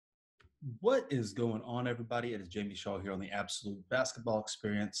What is going on, everybody? It is Jamie Shaw here on the Absolute Basketball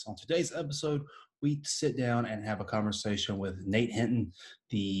Experience. On today's episode, we sit down and have a conversation with Nate Hinton,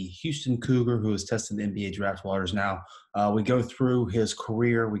 the Houston Cougar who is testing the NBA draft waters now. We go through his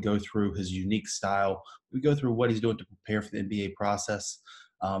career, we go through his unique style, we go through what he's doing to prepare for the NBA process.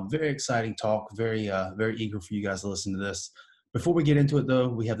 Very exciting talk, very eager for you guys to listen to this. Before we get into it, though,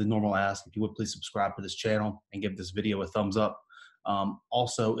 we have the normal ask. If you would please subscribe to this channel and give this video a thumbs up.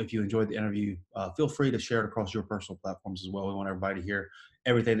 Also, if you enjoyed the interview, feel free to share it across your personal platforms as well. We want everybody to hear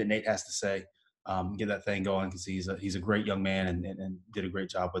everything that Nate has to say. Get that thing going because he's a great young man and did a great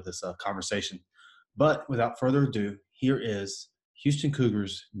job with this conversation. But without further ado, here is Houston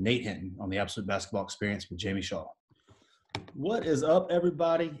Cougars Nate Hinton on the Absolute Basketball Experience with Jamie Shaw. What is up,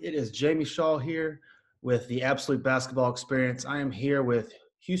 everybody? It is Jamie Shaw here with the Absolute Basketball Experience. I am here with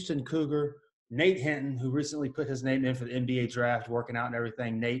Houston Cougar Nate Hinton, who recently put his name in for the NBA draft, working out and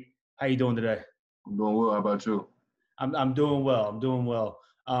everything. Nate, how you doing today? I'm doing well. How about you? I'm doing well. I'm doing well.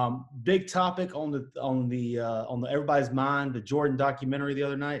 Big topic on the everybody's mind, the Jordan documentary the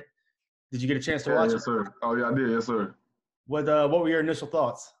other night. Did you get a chance to watch it? Yes, sir. Oh, yeah, I did. Yes, sir. What were your initial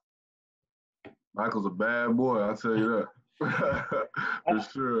thoughts? Michael's a bad boy. I'll tell you that. For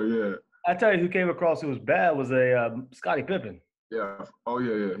sure, yeah. I tell you, who came across who was bad was a Scottie Pippen. Yeah. Oh,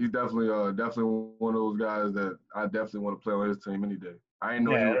 yeah. He's definitely one of those guys that I definitely want to play on his team any day. I didn't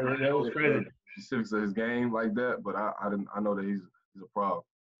know that was crazy. Specifics of his game like that, but I know that he's a problem.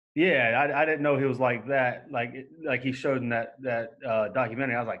 Yeah, I didn't know he was like that. Like he showed in that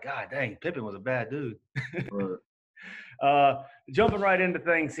documentary. I was like, God dang, Pippen was a bad dude. Right. Jumping right into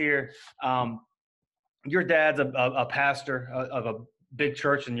things here. Your dad's a pastor of a big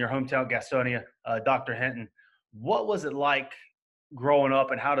church in your hometown, Gastonia, Dr. Hinton. What was it like growing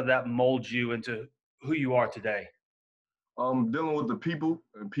up, and how did that mold you into who you are today? Dealing with the people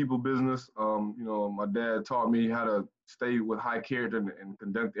and people business. My dad taught me how to stay with high character and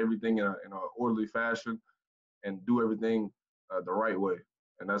conduct everything in an orderly fashion and do everything the right way.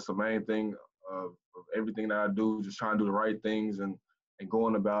 And that's the main thing of everything that I do, just trying to do the right things and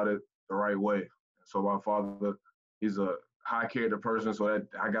going about it the right way. So my father, he's a high character person, so that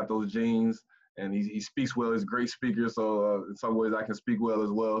I got those genes, and he speaks well. He's a great speaker, so in some ways I can speak well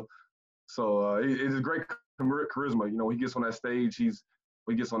as well. So it's a great charisma. You know, when he gets on that stage, when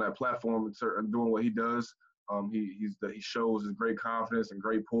he gets on that platform and doing what he does, he shows his great confidence and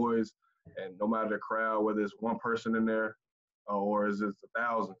great poise, and no matter the crowd, whether it's one person in there or is it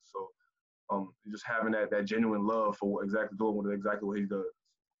 1,000. So just having that genuine love for exactly what he does.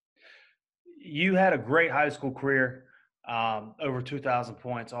 You had a great high school career, over 2,000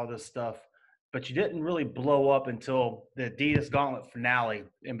 points, all this stuff, but you didn't really blow up until the Adidas Gauntlet finale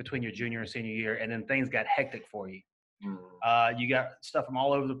in between your junior and senior year, and then things got hectic for you. You got stuff from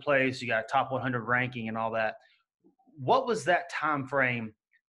all over the place. You got a top 100 ranking and all that. What was that time frame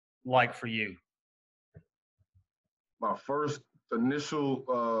like for you? My first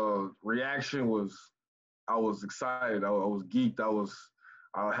initial reaction was I was excited. I was geeked.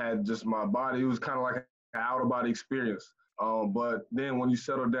 I had just my body. It was kind of like an out-of-body experience. But then when you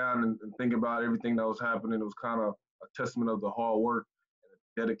settle down and think about everything that was happening, it was kind of a testament of the hard work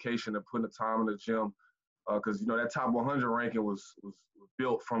and dedication and putting the time in the gym. Because, that top 100 ranking was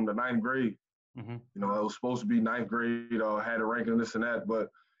built from the ninth grade. Mm-hmm. It was supposed to be ninth grade, had a ranking, this and that, but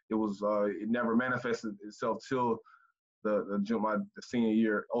it never manifested itself till the senior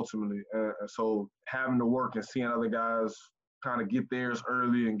year ultimately. And so having to work and seeing other guys kind of get theirs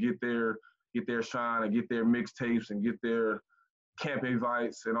early and get their shine and get their mixtapes and get their camp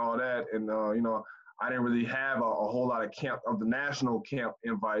invites and all that. And, I didn't really have a whole lot of the national camp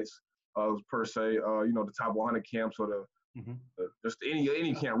invites per se, the top 100 camps or just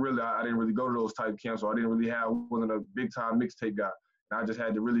any camp really. I didn't really go to those type camps, so I wasn't a big time mixtape guy. And I just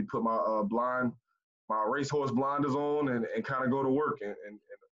had to really put my racehorse blinders on and kind of go to work. And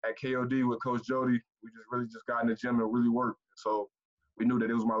at KOD with Coach Jody, we just got in the gym and really worked. So we knew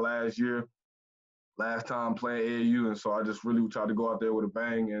that it was my last time playing AAU, and so I just really tried to go out there with a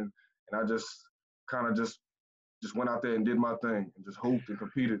bang, and I just kind of just went out there and did my thing and just hooped and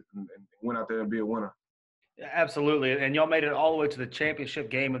competed and went out there and be a winner. Absolutely, and y'all made it all the way to the championship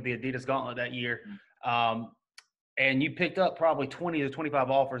game of the Adidas Gauntlet that year. And you picked up probably 20 to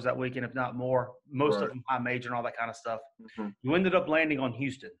 25 offers that weekend, if not more, most of them high major and all that kind of stuff. Mm-hmm. You ended up landing on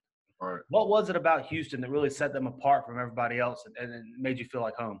Houston. Right. What was it about Houston that really set them apart from everybody else and made you feel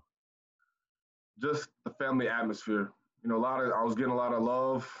like home? Just the family atmosphere. I was getting a lot of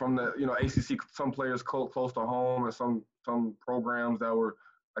love from the, ACC, some players close to home and some programs that were,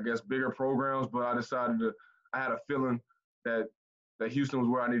 I guess, bigger programs, but I had a feeling that that Houston was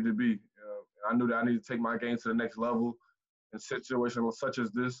where I needed to be. I knew that I needed to take my game to the next level in situations such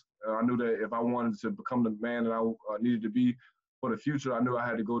as this. I knew that if I wanted to become the man that I needed to be for the future, I knew I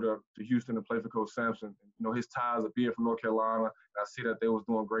had to go to Houston and play for Coach Sampson. His ties of being from North Carolina, I see that they was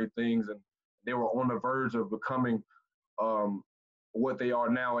doing great things, and they were on the verge of becoming what they are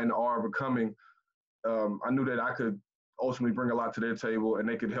now and are becoming. I knew that I could ultimately bring a lot to their table, and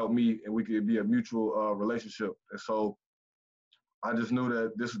they could help me, and we could be a mutual relationship. And so I just knew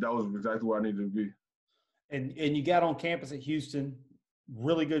that that was exactly where I needed to be. And you got on campus at Houston,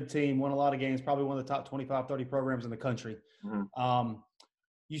 really good team, won a lot of games, probably one of the top 25, 30 programs in the country. Mm-hmm.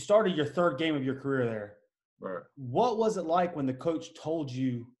 You started your third game of your career there. Right. What was it like when the coach told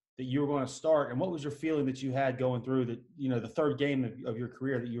you that you were going to start, and what was your feeling that you had going through the third game of your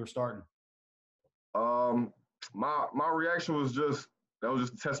career that you were starting? My reaction was just a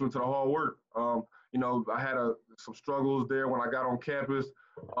testament to the hard work. I had some struggles there when I got on campus.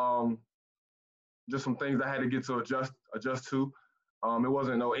 Just some things I had to get to adjust to. It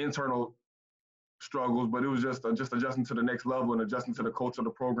wasn't no internal struggles, but it was just adjusting to the next level and adjusting to the culture of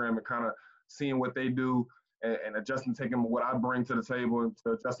the program and kind of seeing what they do and adjusting, taking what I bring to the table and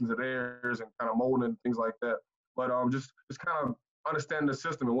adjusting to theirs and kind of molding and things like that. But just kind of understanding the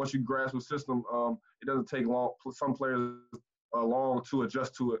system, and once you grasp the system, it doesn't take long. Some players long to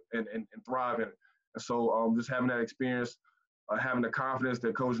adjust to it and thrive in it. And so just having that experience, having the confidence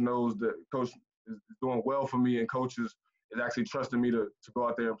that coach knows that coach is doing well for me, and coaches is actually trusting me to go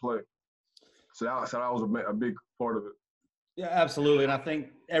out there and play. So that was a big part of it. Yeah, absolutely. And I think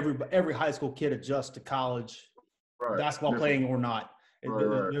every high school kid adjusts to college basketball playing or not.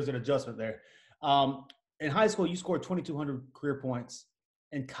 There's an adjustment there. In high school, you scored 2,200 career points.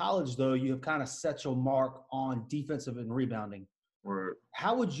 In college, though, you have kind of set your mark on defensive and rebounding. Right.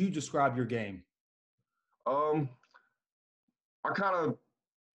 How would you describe your game? I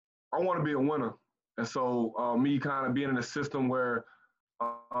want to be a winner. And so me kind of being in a system where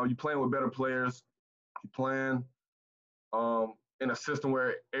you're playing with better players, you're playing in a system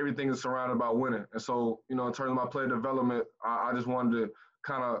where everything is surrounded by winning. And so, in terms of my player development, I just wanted to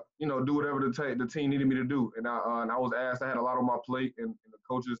kind of, do whatever the team needed me to do. And I was asked, I had a lot on my plate, and the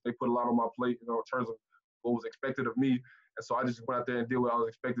coaches, they put a lot on my plate, in terms of what was expected of me. And so I just went out there and did what I was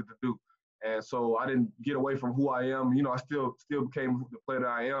expected to do. And so I didn't get away from who I am. I still became the player that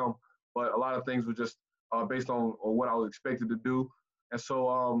I am, but a lot of things were just based on what I was expected to do. And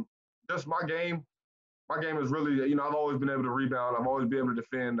so just my game is really, I've always been able to rebound. I've always been able to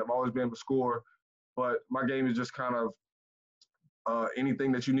defend. I've always been able to score. But my game is just kind of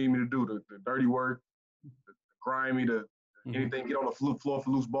anything that you need me to do, the dirty work, the grimy, anything, get on the floor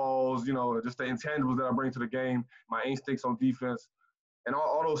for loose balls, just the intangibles that I bring to the game, my instincts on defense, and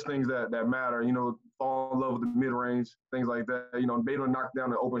all those things that matter, fall in love with the mid-range, things like that, being able to knock down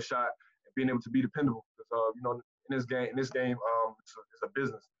the open shot and being able to be dependable. Because, in this game, it's a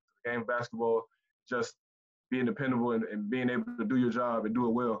business. It's a game of basketball, just being dependable and being able to do your job and do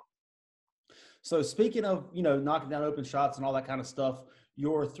it well. So speaking of, knocking down open shots and all that kind of stuff,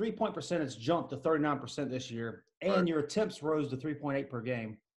 your three-point percentage jumped to 39% this year, and your attempts rose to 3.8 per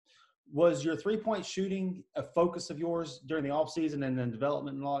game. Was your three-point shooting a focus of yours during the offseason and then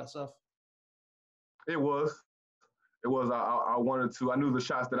development and all that stuff? It was. I wanted to. I knew the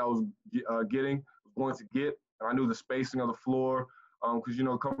shots that I was going to get, and I knew the spacing of the floor because,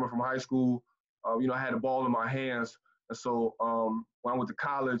 coming from high school, I had the ball in my hands. And so when I went to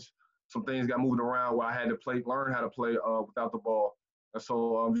college, some things got moved around where I had to learn how to play without the ball. And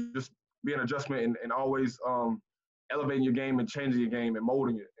so just being an adjustment and always elevating your game and changing your game and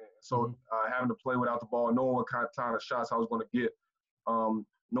molding it. And so having to play without the ball, knowing what kind of shots I was going to get,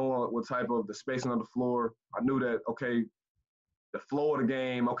 knowing what type of the spacing of the floor. I knew that, okay, the flow of the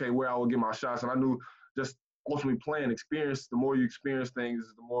game, okay, where I would get my shots. And I knew just ultimately playing experience, the more you experience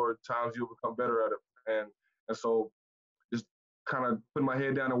things, the more times you'll become better at it. And so just kind of putting my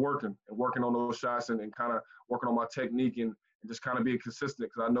head down and working on those shots and kind of working on my technique and just kind of being consistent,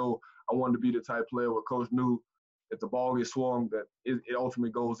 because I know I wanted to be the type player where coach knew if the ball gets swung that it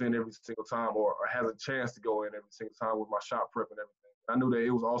ultimately goes in every single time or has a chance to go in every single time with my shot prep and everything. I knew that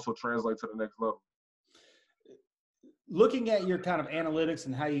it was also translate to the next level. Looking at your kind of analytics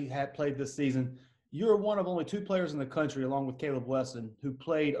and how you had played this season, you're one of only two players in the country, along with Caleb Weston, who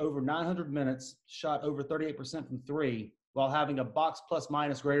played over 900 minutes, shot over 38% from three, while having a box plus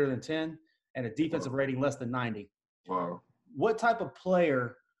minus greater than 10 and a defensive rating less than 90. Wow. What type of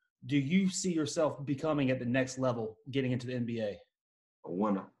player do you see yourself becoming at the next level, getting into the NBA? A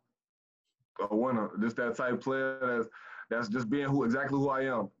winner. Just that type of player that's just being exactly who I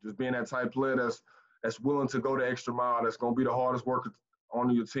am. Just being that type of player that's that's willing to go the extra mile, that's going to be the hardest worker on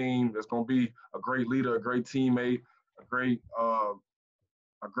your team, that's going to be a great leader, a great teammate, a great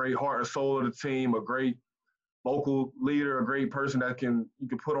heart and soul of the team, a great vocal leader, a great person that you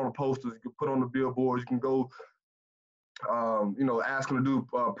can put on the posters, you can put on the billboards, you can go, ask them to do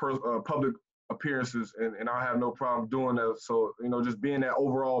public appearances, and I have no problem doing that. So, just being that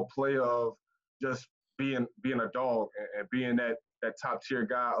overall player of just being a dog and being that top tier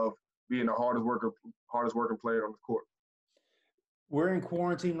guy of being the hardest working player on the court. We're in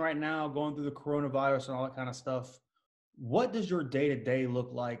quarantine right now, going through the coronavirus and all that kind of stuff. What does your day-to-day look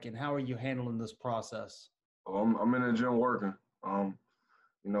like, and how are you handling this process? I'm in the gym working.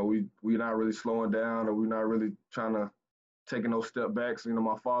 We're not really slowing down, or we're not really trying to taking those step backs.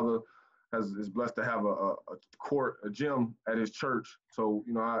 My father is blessed to have a gym at his church. So,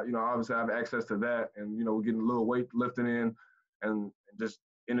 I obviously have access to that, and, we're getting a little weight lifting in and just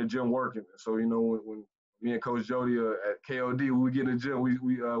in the gym working. So, when me and Coach Jody at KOD, when we get in the gym,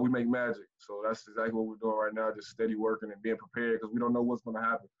 we make magic. So that's exactly what we're doing right now, just steady working and being prepared, because we don't know what's going to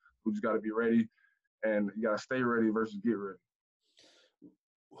happen. We just got to be ready, and you got to stay ready versus get ready.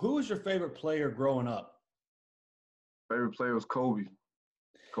 Who was your favorite player growing up? Favorite player was Kobe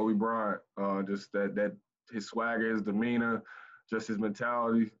Bryant. Just that his swagger, his demeanor, just his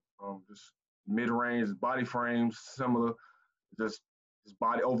mentality, just mid-range, his body frames similar, just his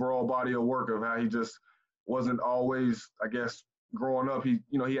overall body of work of how he just wasn't always, I guess, growing up. He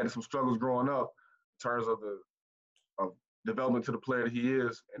had some struggles growing up in terms of development to the player that he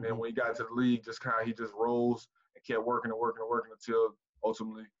is. And then when he got to the league, just kind of he just rose and kept working and working and working until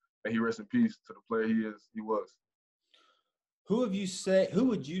ultimately, may he rest in peace, to the player he was. Who would you say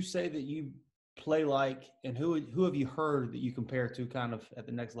that you play like, and who have you heard that you compare to kind of at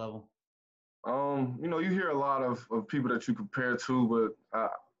the next level? You hear a lot of people that you compare to, but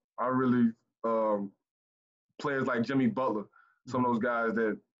I really players like Jimmy Butler, some of those guys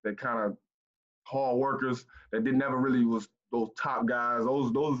that kind of hard workers that never really was those top guys.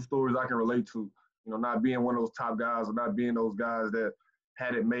 Those are stories I can relate to. Not being one of those top guys, or not being those guys that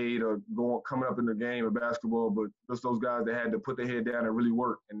had it made or coming up in the game of basketball, but just those guys that had to put their head down and really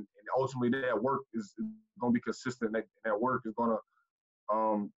work. And ultimately that work is going to be consistent. That work is going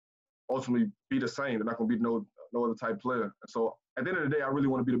to ultimately be the same. They're not going to be no other type player. And so at the end of the day, I really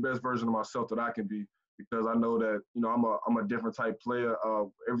want to be the best version of myself that I can be, because I know that, I'm a different type player.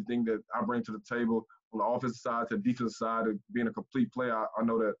 Everything that I bring to the table from the offensive side to the defensive side, of being a complete player, I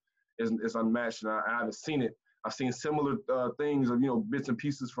know that it's unmatched, and I haven't seen it. I've seen similar things of, bits and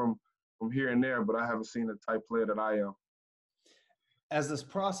pieces from here and there, but I haven't seen the type player that I am. As this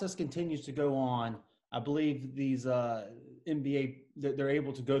process continues to go on, I believe these NBA, they're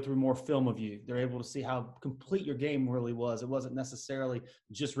able to go through more film of you. They're able to see how complete your game really was. It wasn't necessarily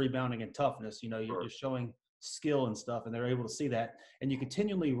just rebounding and toughness. You're showing skill and stuff, and they're able to see that. And you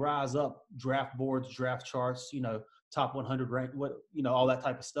continually rise up draft boards, draft charts, top 100 rank, all that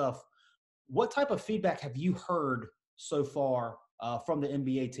type of stuff. What type of feedback have you heard so far from the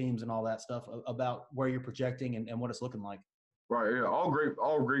NBA teams and all that stuff about where you're projecting and what it's looking like? Right. Yeah. All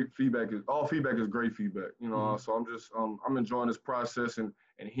great feedback is great feedback. So I'm just I'm enjoying this process and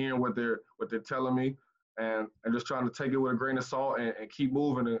hearing what they're telling me, and just trying to take it with a grain of salt and keep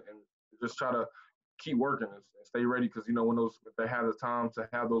moving and just try to keep working and stay ready, because if they have the time to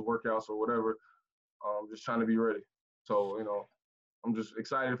have those workouts or whatever, just trying to be ready. So I'm just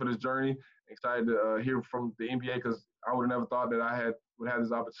excited for this journey, excited to hear from the NBA, because I would have never thought that I would have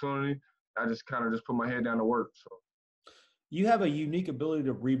this opportunity. I just kind of just put my head down to work. So. You have a unique ability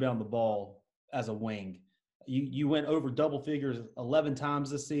to rebound the ball as a wing. You went over double figures 11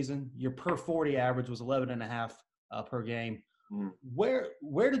 times this season. Your per 40 average was 11 and a half per game. Where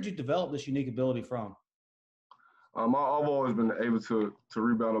did you develop this unique ability from? I've always been able to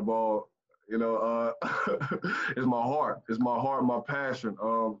rebound the ball. It's my heart. It's my heart, my passion.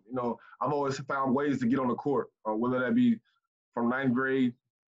 I've always found ways to get on the court, whether that be from ninth grade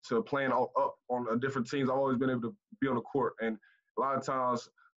to playing up on different teams. I've always been able to be on the court. And a lot of times,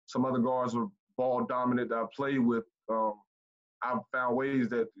 some other guards were ball dominant that I played with. I've found ways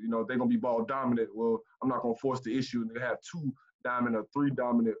that, they're going to be ball dominant. Well, I'm not going to force the issue. And they have 2 dominant or 3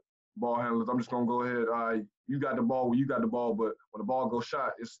 dominant ball handlers. I'm just going to go ahead. All right, you got the ball, you got the ball. But when the ball goes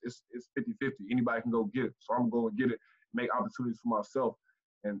shot, it's 50-50. Anybody can go get it. So I'm going to get it, make opportunities for myself.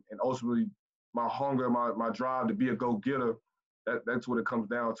 And ultimately, my hunger, my drive to be a go-getter, that's what it comes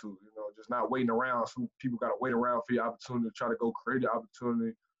down to. Just not waiting around. Some people got to wait around for your opportunity to try to go create the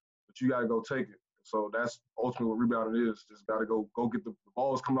opportunity, but you got to go take it. So that's ultimately what rebounding is. Just got to go get the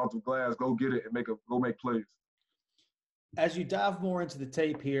balls coming off the glass, go get it, and go make plays. As you dive more into the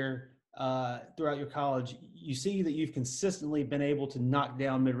tape here, throughout your college, you see that you've consistently been able to knock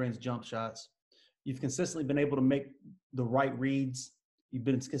down mid-range jump shots. You've consistently been able to make the right reads. You've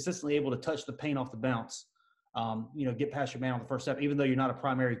been consistently able to touch the paint off the bounce, get past your man on the first step, even though you're not a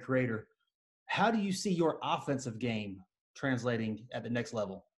primary creator. How do you see your offensive game translating at the next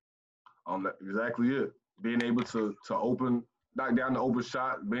level? That's exactly it. Being able to knock down the open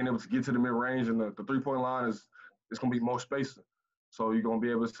shot, being able to get to the mid range and the 3-point line it's going to be more spacing. So you're going to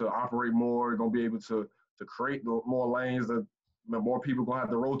be able to operate more. You're going to be able to create more lanes. That more people are going to have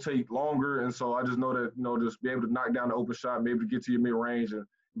to rotate longer. And so I just know that just be able to knock down the open shot, be able to get to your mid range and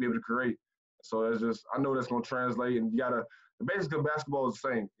be able to create. So I know that's going to translate. And the basics of basketball is the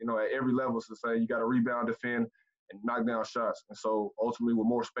same. At every level it's the same. You got to rebound, defend, and knock down shots. And so ultimately with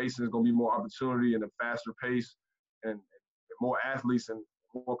more spacing, there's going to be more opportunity and a faster pace and more athletes and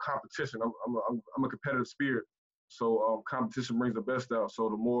more competition. I'm a competitive spirit. So competition brings the best out. So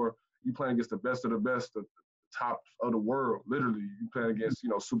the more you playing against the best of the best, the top of the world, literally, you playing against,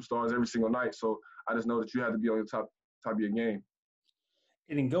 superstars every single night. So I just know that you have to be on your top of your game.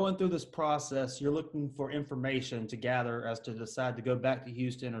 And in going through this process, you're looking for information to gather as to decide to go back to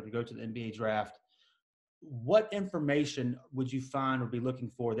Houston or to go to the NBA draft. What information would you find or be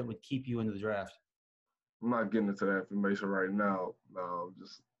looking for that would keep you into the draft? I'm not getting into that information right now.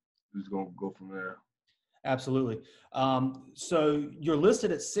 Just gonna go from there. Absolutely. So you're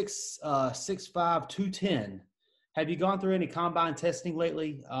listed at 6'5", 210. Have you gone through any combine testing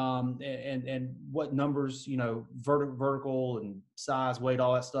lately? And what numbers, vertical and size, weight,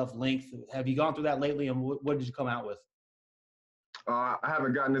 all that stuff, length? Have you gone through that lately? And what did you come out with? I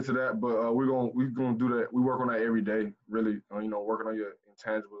haven't gotten into that, but we're gonna do that. We work on that every day, really. Working on your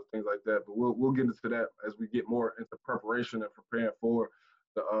intangibles, things like that. But we'll get into that as we get more into preparation and preparing for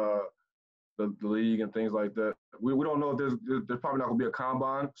the league and things like that. We don't know if there's probably not gonna be a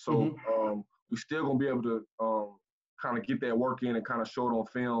combine, so we still gonna be able to kind of get that work in and kind of show it on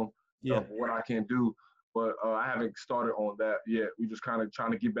film of what I can do. But I haven't started on that yet. We just kind of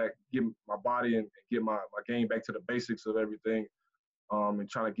trying to get my body and get my game back to the basics of everything. And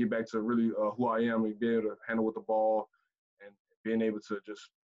trying to get back to really who I am and be able to handle with the ball and being able to just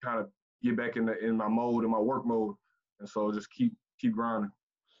kind of get back in my mode, in my work mode. And so just keep grinding.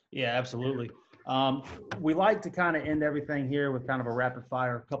 Yeah, absolutely. We like to kind of end everything here with kind of a rapid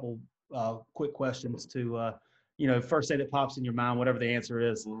fire, couple quick questions to, first say that pops in your mind, whatever the answer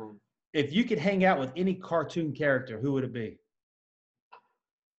is. Mm-hmm. If you could hang out with any cartoon character, who would it be?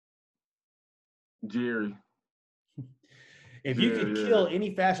 Jerry. If you could kill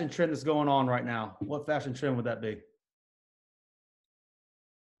any fashion trend that's going on right now, what fashion trend would that be?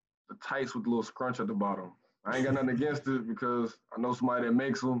 The tights with a little scrunch at the bottom. I ain't got nothing against it because I know somebody that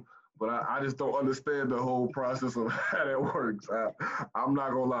makes them, but I just don't understand the whole process of how that works. I'm not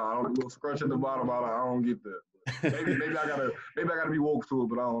gonna lie, a little scrunch at the bottom, I don't get that. Maybe I gotta be woke to it,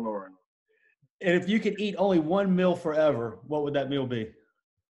 but I don't know right now. And if you could eat only one meal forever, what would that meal be?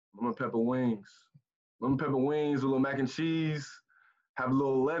 Lemon pepper wings. Lemon pepper wings with a little mac and cheese, have a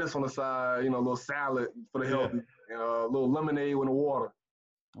little lettuce on the side, a little salad for the healthy, and a little lemonade with the water.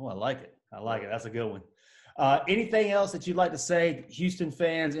 Oh, I like it. That's a good one. Anything else that you'd like to say, Houston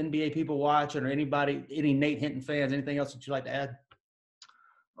fans, NBA people watching, or any Nate Hinton fans, anything else that you'd like to add?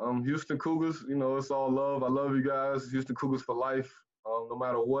 Houston Cougars, it's all love. I love you guys. Houston Cougars for life, no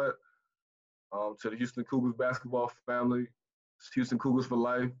matter what. To the Houston Cougars basketball family, it's Houston Cougars for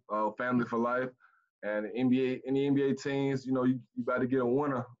life, family for life. And any NBA teams, you got to get a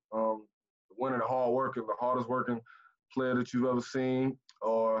winner. The winner, the hardest working player that you've ever seen.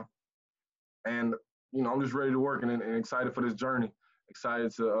 I'm just ready to work and excited for this journey.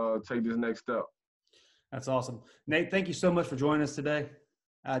 Excited to take this next step. That's awesome. Nate, thank you so much for joining us today.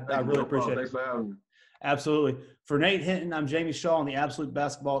 I really appreciate it. Thanks for having me. Absolutely. For Nate Hinton, I'm Jamie Shaw on the Absolute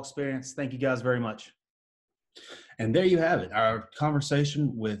Basketball Experience. Thank you guys very much. And there you have it, our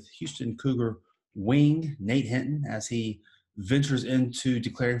conversation with Houston Cougar wing Nate Hinton as he ventures into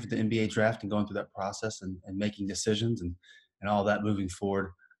declaring for the NBA draft and going through that process and making decisions and all that moving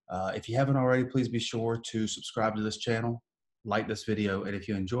forward. If you haven't already, please be sure to subscribe to this channel, like this video, and if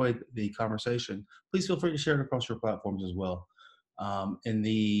you enjoyed the conversation, please feel free to share it across your platforms as well. In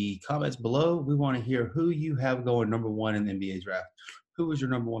the comments below, we want to hear who you have going number one in the NBA draft. Who was your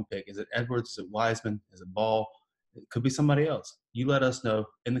number one pick? Is it Edwards? Is it Wiseman? Is it Ball? It could be somebody else. You let us know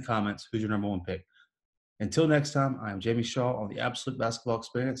in the comments who's your number one pick. Until next time, I am Jamie Shaw on the Absolute Basketball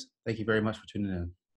Experience. Thank you very much for tuning in.